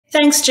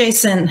Thanks,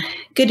 Jason.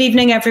 Good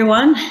evening,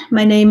 everyone.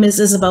 My name is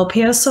Isobel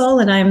Pearsall,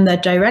 and I'm the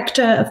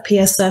Director of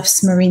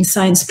PSF's Marine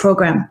Science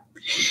Program.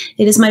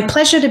 It is my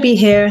pleasure to be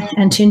here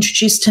and to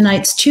introduce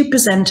tonight's two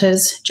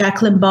presenters,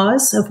 Jacqueline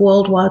Bars of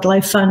World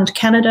Wildlife Fund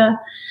Canada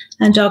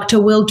and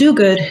Dr. Will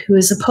Dogood, who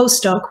is a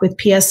postdoc with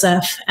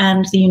PSF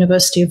and the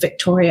University of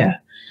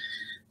Victoria.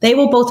 They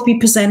will both be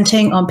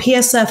presenting on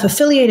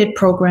PSF-affiliated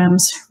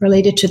programs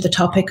related to the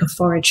topic of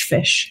forage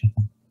fish.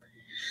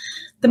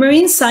 The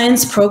Marine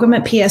Science Program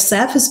at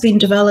PSF has been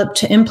developed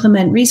to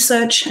implement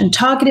research and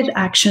targeted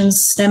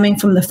actions stemming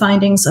from the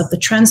findings of the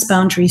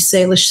transboundary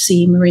Salish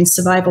Sea Marine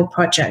Survival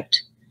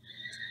Project.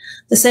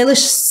 The Salish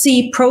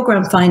Sea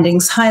program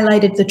findings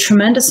highlighted the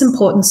tremendous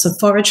importance of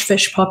forage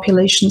fish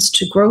populations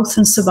to growth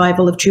and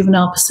survival of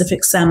juvenile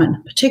Pacific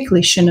salmon,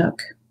 particularly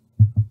Chinook.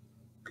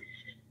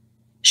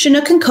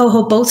 Chinook and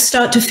coho both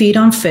start to feed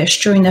on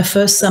fish during their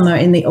first summer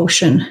in the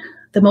ocean.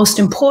 The most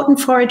important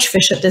forage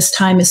fish at this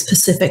time is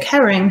Pacific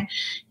herring,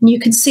 and you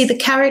can see the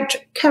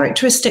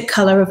characteristic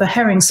color of a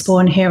herring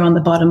spawn here on the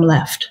bottom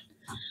left.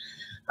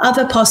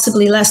 Other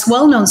possibly less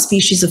well-known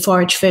species of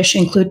forage fish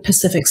include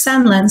Pacific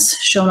sandlance,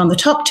 shown on the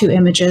top two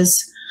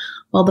images,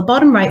 while the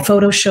bottom right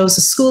photo shows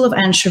a school of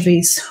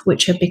anchovies,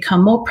 which have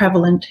become more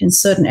prevalent in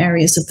certain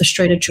areas of the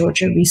Strait of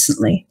Georgia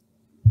recently.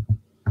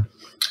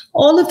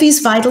 All of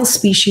these vital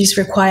species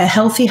require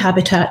healthy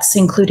habitats,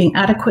 including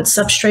adequate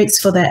substrates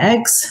for their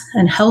eggs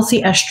and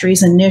healthy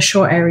estuaries and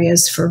nearshore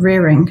areas for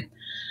rearing.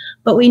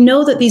 But we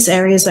know that these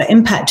areas are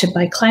impacted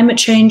by climate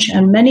change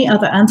and many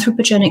other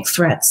anthropogenic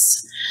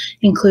threats,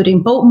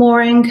 including boat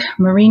mooring,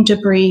 marine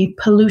debris,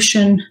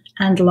 pollution,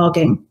 and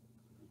logging.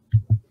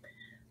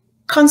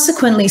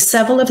 Consequently,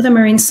 several of the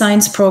marine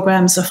science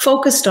programs are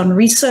focused on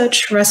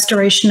research,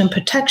 restoration, and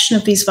protection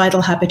of these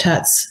vital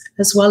habitats,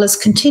 as well as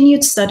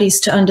continued studies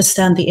to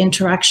understand the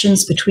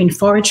interactions between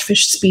forage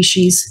fish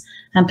species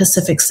and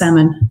Pacific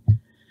salmon.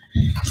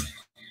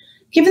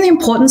 Given the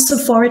importance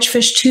of forage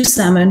fish to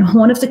salmon,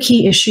 one of the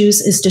key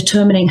issues is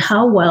determining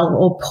how well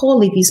or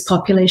poorly these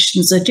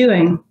populations are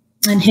doing.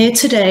 And here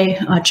today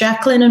are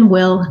Jacqueline and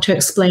Will to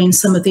explain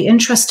some of the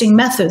interesting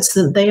methods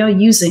that they are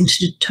using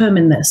to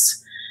determine this.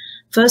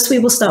 First, we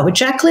will start with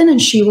Jacqueline, and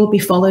she will be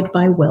followed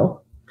by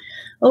Will.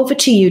 Over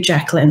to you,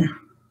 Jacqueline.